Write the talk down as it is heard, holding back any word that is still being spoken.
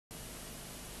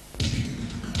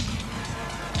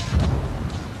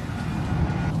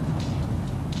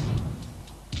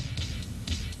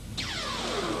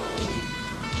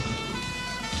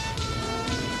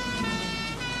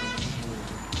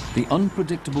The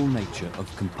unpredictable nature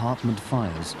of compartment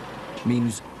fires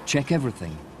means check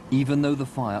everything, even though the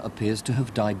fire appears to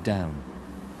have died down.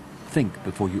 Think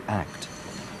before you act.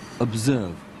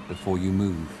 Observe before you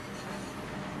move.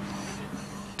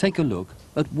 Take a look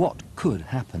at what could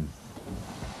happen.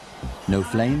 No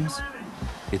flames,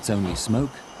 it's only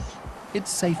smoke.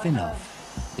 It's safe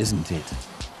enough, isn't it?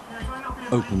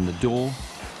 Open the door,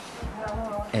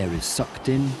 air is sucked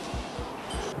in,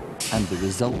 and the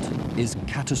result is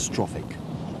catastrophic.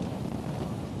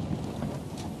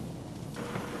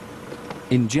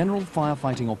 In general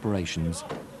firefighting operations,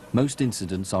 most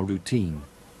incidents are routine,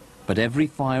 but every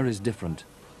fire is different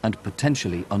and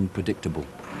potentially unpredictable.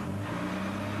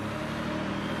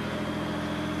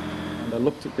 And I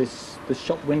looked at this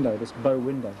shop window, this bow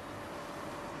window,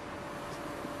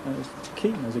 and I was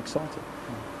keen, I was excited.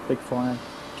 Big fire,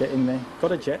 get in there,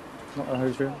 got a jet, not a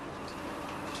hose reel,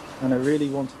 and I really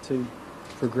wanted to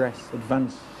progress,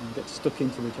 advance, and get stuck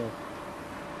into the job.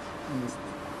 And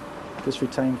this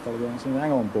retained fellow behind me said,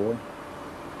 "Hang on, boy.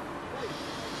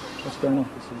 What's going on?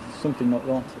 This is something not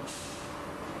right here."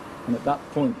 And at that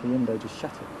point, the window just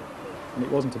shattered. And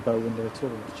it wasn't a bow window at all.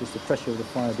 It was just the pressure of the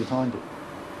fire behind it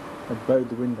had bowed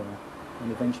the window out,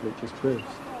 and eventually it just burst.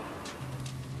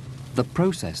 The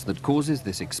process that causes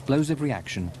this explosive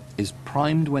reaction is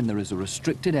primed when there is a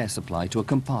restricted air supply to a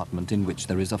compartment in which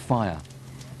there is a fire.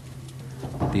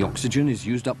 The oxygen is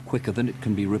used up quicker than it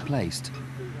can be replaced.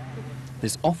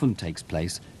 This often takes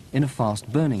place in a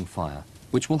fast-burning fire,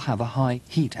 which will have a high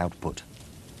heat output.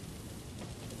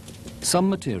 Some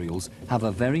materials have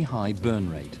a very high burn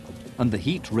rate, and the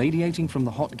heat radiating from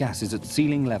the hot gases at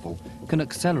ceiling level can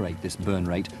accelerate this burn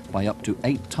rate by up to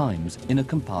 8 times in a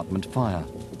compartment fire.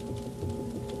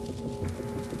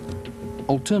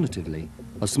 Alternatively,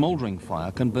 a smouldering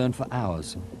fire can burn for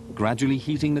hours, gradually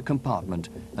heating the compartment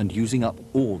and using up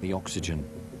all the oxygen.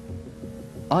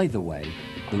 Either way,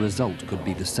 the result could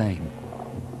be the same.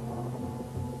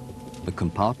 The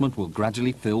compartment will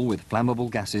gradually fill with flammable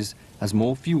gases as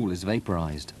more fuel is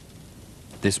vaporized.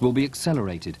 This will be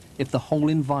accelerated if the whole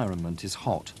environment is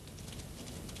hot.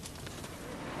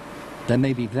 There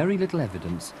may be very little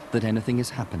evidence that anything is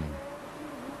happening.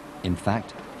 In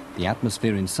fact, the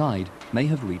atmosphere inside may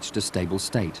have reached a stable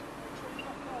state.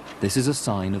 This is a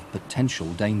sign of potential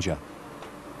danger.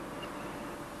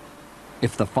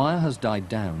 If the fire has died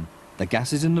down, the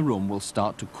gases in the room will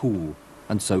start to cool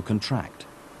and so contract.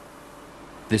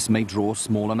 This may draw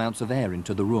small amounts of air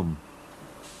into the room.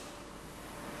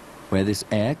 Where this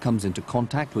air comes into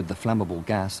contact with the flammable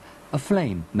gas, a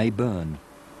flame may burn,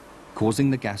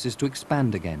 causing the gases to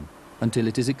expand again until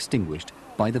it is extinguished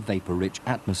by the vapor-rich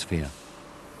atmosphere.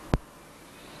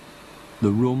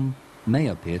 The room may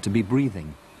appear to be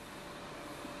breathing.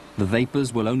 The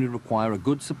vapors will only require a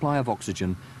good supply of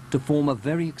oxygen to form a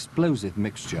very explosive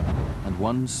mixture, and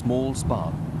one small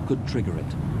spark could trigger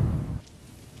it.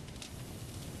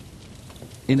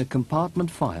 In a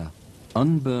compartment fire,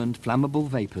 unburned flammable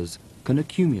vapors can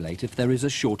accumulate if there is a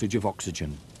shortage of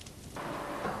oxygen.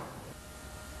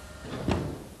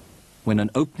 When an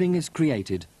opening is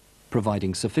created,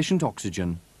 providing sufficient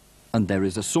oxygen, and there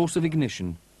is a source of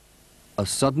ignition, a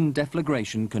sudden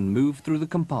deflagration can move through the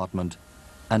compartment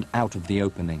and out of the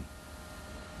opening.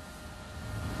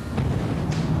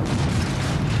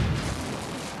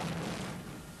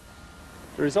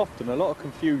 There is often a lot of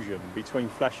confusion between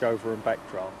flashover and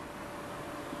backdraught.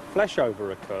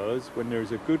 Flashover occurs when there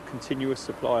is a good continuous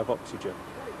supply of oxygen.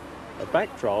 A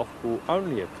backdraught will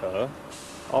only occur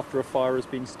after a fire has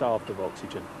been starved of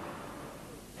oxygen.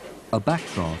 A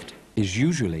backdraught is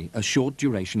usually a short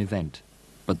duration event,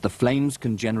 but the flames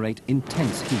can generate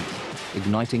intense heat,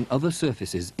 igniting other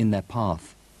surfaces in their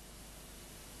path.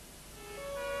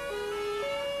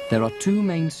 There are 2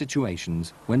 main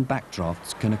situations when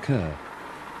backdrafts can occur,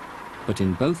 but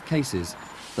in both cases,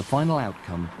 the final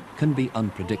outcome can be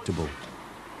unpredictable.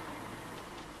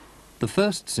 The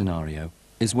first scenario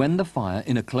is when the fire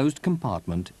in a closed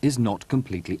compartment is not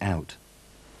completely out.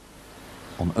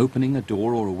 On opening a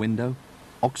door or a window,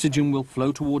 oxygen will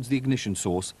flow towards the ignition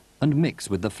source and mix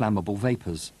with the flammable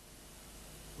vapors.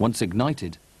 Once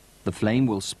ignited, the flame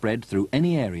will spread through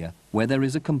any area where there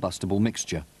is a combustible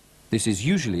mixture. This is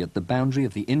usually at the boundary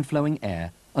of the inflowing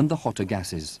air and the hotter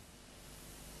gases.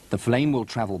 The flame will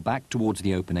travel back towards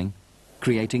the opening,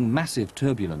 creating massive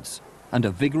turbulence and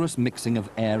a vigorous mixing of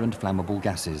air and flammable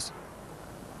gases.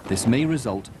 This may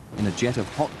result in a jet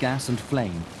of hot gas and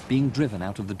flame being driven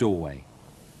out of the doorway.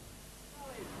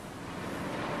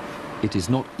 It is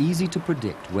not easy to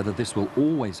predict whether this will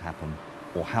always happen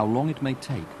or how long it may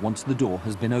take once the door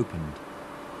has been opened.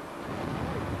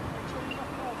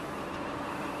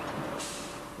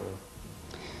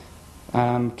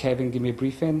 Kevin gave me a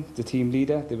briefing, the team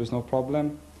leader, there was no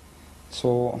problem.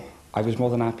 So I was more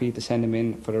than happy to send him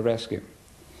in for a rescue.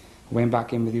 I went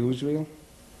back in with the hose reel,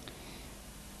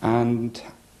 and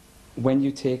when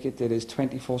you take it, there is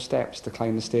 24 steps to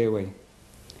climb the stairway.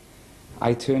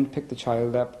 I turned, picked the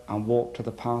child up and walked to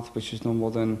the path, which is no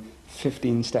more than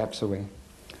 15 steps away.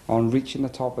 On reaching the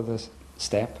top of the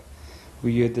step,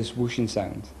 we heard this whooshing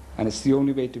sound, and it's the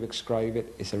only way to describe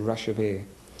it, it's a rush of air.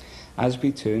 As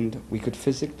we turned, we could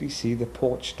physically see the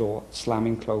porch door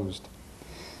slamming closed,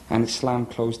 and it slammed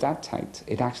closed that tight,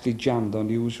 it actually jammed on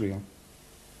the hose reel.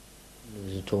 It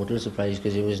was a total surprise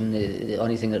because it wasn't the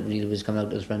only thing that really was coming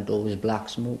out of the front door was black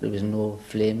smoke. There was no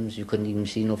flames. You couldn't even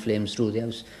see no flames through the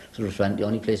house. So the front, the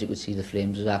only place you could see the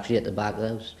flames was actually at the back of the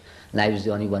house. And I was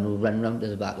the only one who ran round to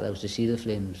the back of the house to see the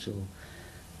flames. So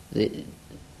it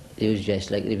was just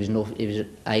like there was no. It was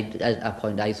at that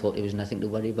point I thought there was nothing to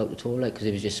worry about at all, like because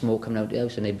there was just smoke coming out of the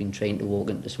house and they'd been trained to walk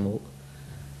into smoke.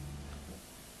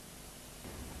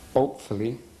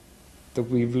 Hopefully, that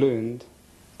we've learned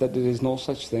that there is no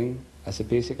such thing as a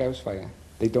basic house fire.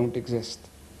 They don't exist.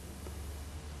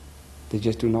 They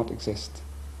just do not exist.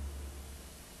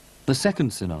 The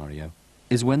second scenario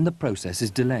is when the process is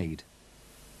delayed.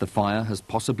 The fire has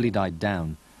possibly died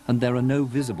down and there are no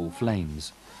visible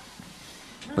flames.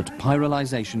 But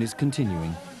pyrolysation is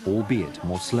continuing, albeit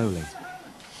more slowly.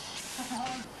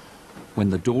 When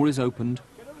the door is opened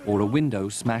or a window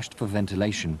smashed for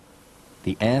ventilation,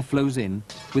 the air flows in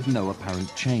with no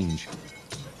apparent change.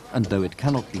 And though it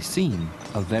cannot be seen,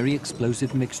 a very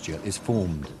explosive mixture is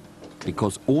formed,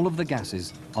 because all of the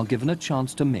gases are given a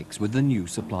chance to mix with the new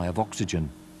supply of oxygen.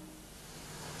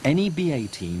 Any BA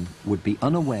team would be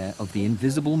unaware of the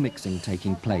invisible mixing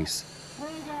taking place,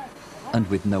 and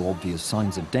with no obvious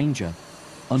signs of danger,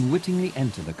 unwittingly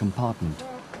enter the compartment.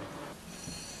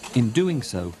 In doing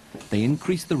so, they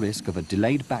increase the risk of a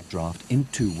delayed backdraft in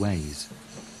two ways.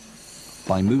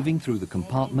 By moving through the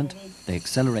compartment, they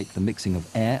accelerate the mixing of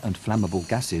air and flammable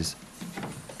gases.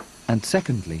 And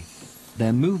secondly,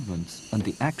 their movements and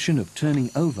the action of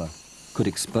turning over could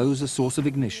expose a source of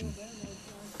ignition.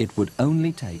 It would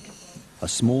only take a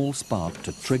small spark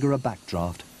to trigger a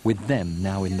backdraft with them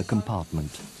now in the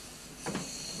compartment.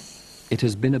 It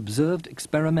has been observed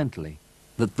experimentally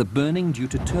that the burning due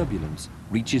to turbulence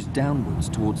reaches downwards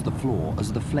towards the floor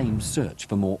as the flames search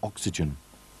for more oxygen.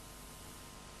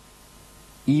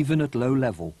 Even at low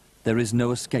level, there is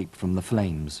no escape from the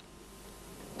flames.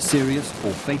 Serious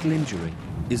or fatal injury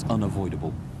is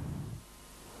unavoidable.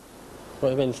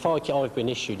 Well, when the fire kit I've been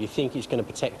issued, you think it's going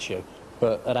to protect you,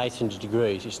 but at 800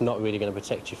 degrees, it's not really going to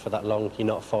protect you for that long. You're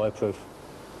not fireproof.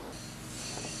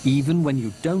 Even when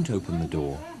you don't open the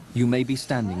door, you may be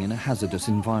standing in a hazardous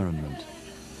environment.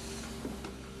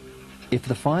 If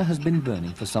the fire has been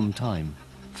burning for some time,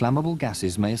 flammable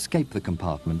gases may escape the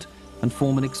compartment and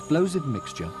form an explosive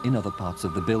mixture in other parts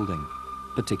of the building,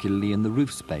 particularly in the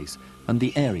roof space and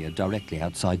the area directly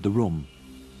outside the room.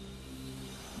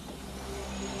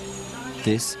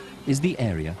 This is the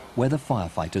area where the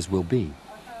firefighters will be.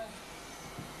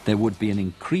 There would be an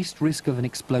increased risk of an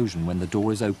explosion when the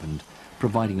door is opened,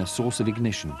 providing a source of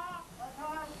ignition.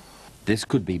 This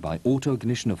could be by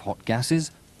auto-ignition of hot gases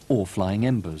or flying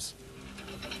embers.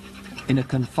 In a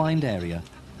confined area,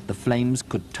 the flames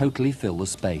could totally fill the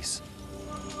space.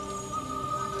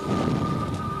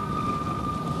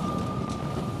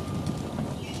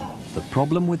 The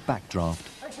problem with backdraft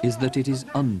is that it is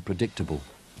unpredictable.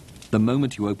 The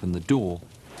moment you open the door,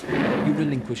 you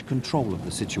relinquish control of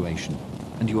the situation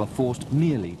and you are forced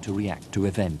merely to react to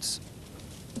events.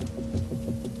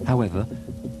 However,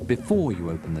 before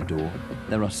you open the door,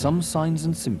 there are some signs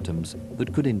and symptoms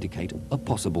that could indicate a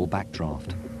possible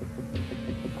backdraft.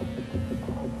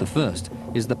 The first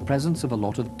is the presence of a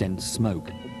lot of dense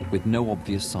smoke with no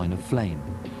obvious sign of flame.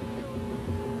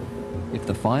 If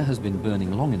the fire has been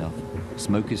burning long enough,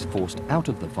 smoke is forced out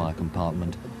of the fire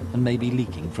compartment and may be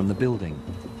leaking from the building.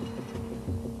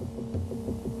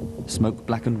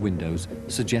 Smoke-blackened windows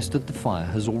suggest that the fire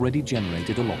has already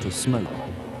generated a lot of smoke.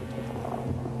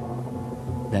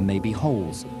 There may be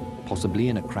holes, possibly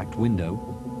in a cracked window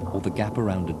or the gap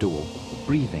around a door,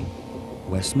 breathing,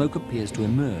 where smoke appears to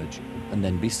emerge and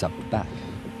then be sucked back.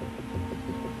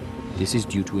 This is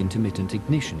due to intermittent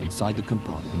ignition inside the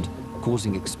compartment,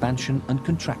 causing expansion and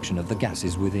contraction of the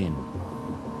gases within.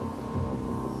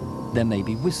 There may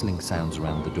be whistling sounds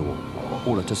around the door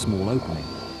or at a small opening,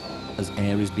 as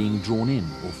air is being drawn in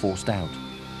or forced out.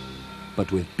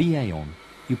 But with BA on,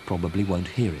 you probably won't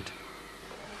hear it.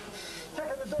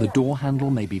 The door handle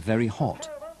may be very hot,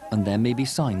 and there may be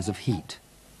signs of heat.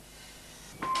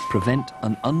 Prevent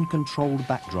an uncontrolled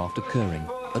backdraft occurring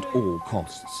at all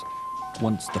costs.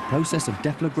 Once the process of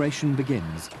deflagration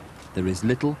begins, there is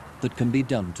little that can be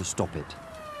done to stop it.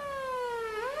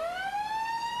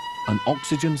 An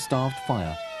oxygen-starved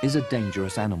fire is a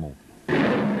dangerous animal,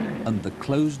 and the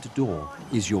closed door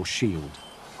is your shield.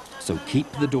 So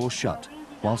keep the door shut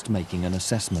whilst making an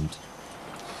assessment.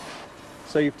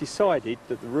 So you've decided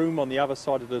that the room on the other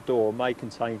side of the door may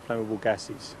contain flammable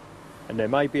gases, and there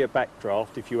may be a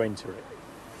backdraft if you enter it.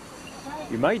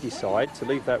 You may decide to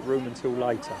leave that room until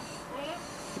later.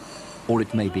 Or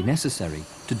it may be necessary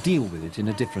to deal with it in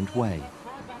a different way.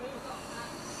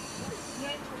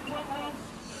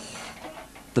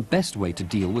 The best way to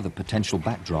deal with a potential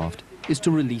backdraft is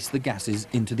to release the gases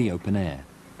into the open air.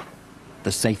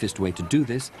 The safest way to do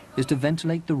this is to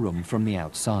ventilate the room from the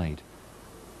outside.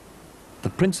 The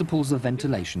principles of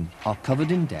ventilation are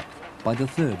covered in depth by the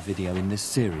third video in this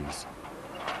series.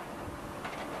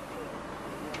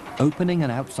 Opening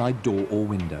an outside door or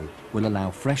window will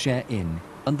allow fresh air in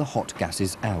and the hot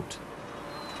gases out.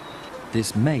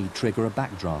 This may trigger a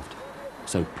backdraft,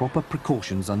 so proper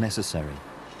precautions are necessary.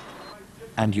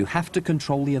 And you have to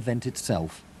control the event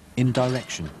itself in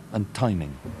direction and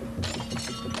timing.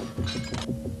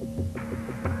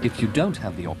 If you don't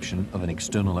have the option of an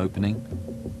external opening,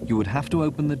 you would have to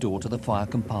open the door to the fire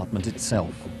compartment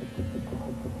itself.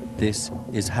 This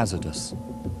is hazardous.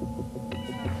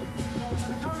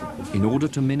 In order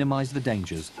to minimize the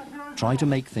dangers, try to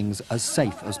make things as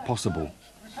safe as possible.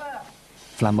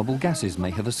 Flammable gases may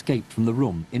have escaped from the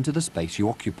room into the space you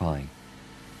occupy.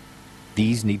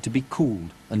 These need to be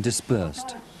cooled and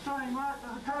dispersed.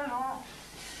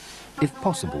 If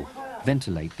possible,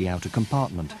 ventilate the outer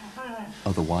compartment.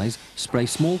 Otherwise, spray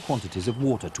small quantities of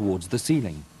water towards the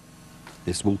ceiling.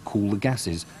 This will cool the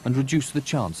gases and reduce the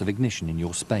chance of ignition in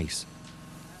your space.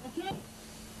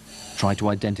 Try to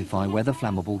identify where the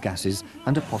flammable gases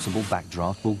and a possible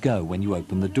backdraft will go when you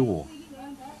open the door.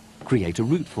 Create a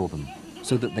route for them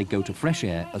so that they go to fresh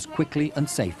air as quickly and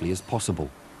safely as possible.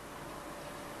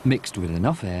 Mixed with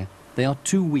enough air, they are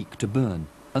too weak to burn,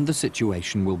 and the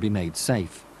situation will be made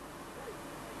safe.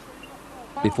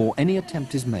 Before any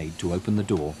attempt is made to open the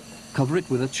door, cover it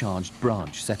with a charged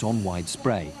branch set on wide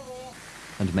spray,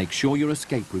 and make sure your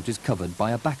escape route is covered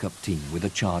by a backup team with a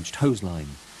charged hose line.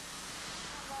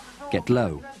 Get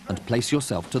low and place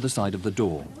yourself to the side of the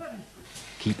door.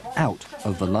 Keep out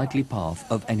of the likely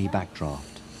path of any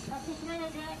backdraft.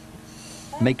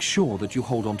 Make sure that you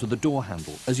hold onto the door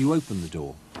handle as you open the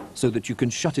door, so that you can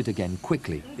shut it again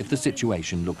quickly if the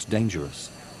situation looks dangerous.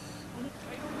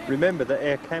 Remember that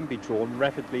air can be drawn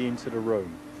rapidly into the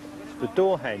room. The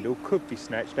door handle could be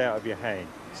snatched out of your hand,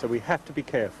 so we have to be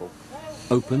careful.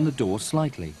 Open the door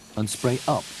slightly and spray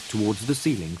up towards the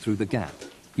ceiling through the gap,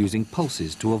 using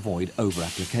pulses to avoid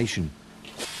over-application.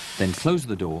 Then close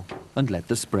the door and let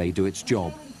the spray do its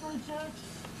job.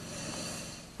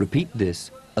 Repeat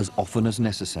this as often as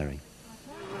necessary.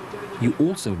 You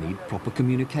also need proper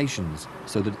communications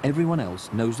so that everyone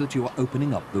else knows that you are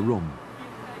opening up the room.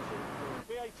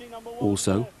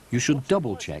 Also, you should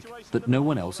double-check that no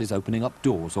one else is opening up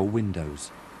doors or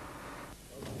windows.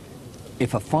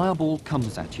 If a fireball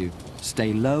comes at you,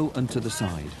 stay low and to the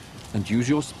side and use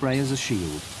your spray as a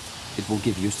shield. It will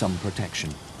give you some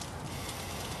protection.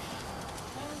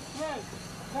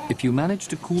 If you manage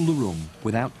to cool the room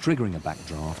without triggering a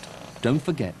backdraft, don't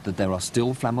forget that there are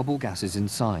still flammable gases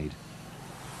inside.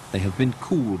 They have been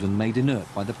cooled and made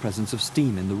inert by the presence of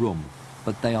steam in the room,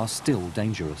 but they are still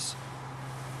dangerous.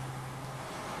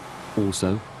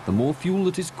 Also, the more fuel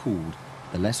that is cooled,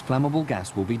 the less flammable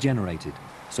gas will be generated,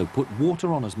 so put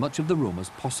water on as much of the room as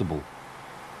possible,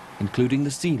 including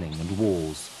the ceiling and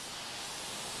walls.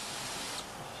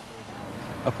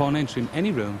 Upon entering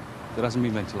any room that hasn't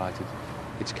been ventilated,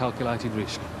 it's calculated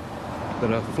risk.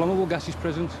 There are flammable gases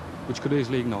present which could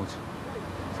easily ignite.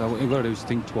 So what you've got to do is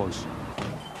think twice.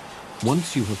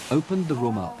 Once you have opened the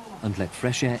room up and let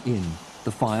fresh air in,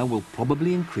 the fire will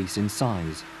probably increase in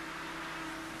size.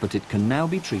 But it can now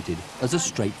be treated as a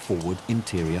straightforward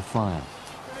interior fire.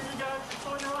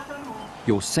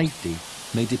 Your safety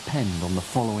may depend on the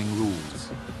following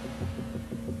rules.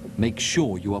 Make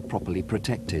sure you are properly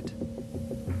protected.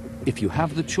 If you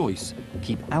have the choice,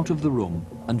 keep out of the room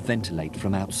and ventilate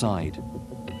from outside.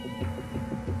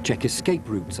 Check escape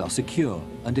routes are secure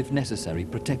and, if necessary,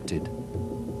 protected.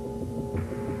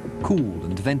 Cool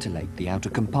and ventilate the outer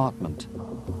compartment.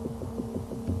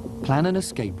 Plan an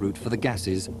escape route for the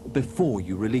gases before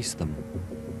you release them.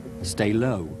 Stay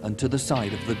low and to the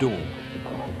side of the door.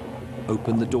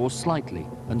 Open the door slightly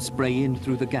and spray in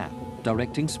through the gap,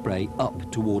 directing spray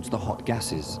up towards the hot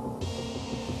gases.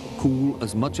 Cool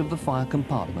as much of the fire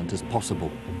compartment as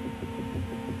possible.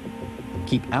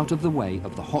 Keep out of the way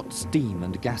of the hot steam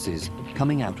and gases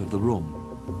coming out of the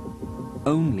room.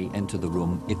 Only enter the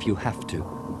room if you have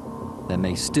to. There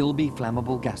may still be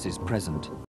flammable gases present.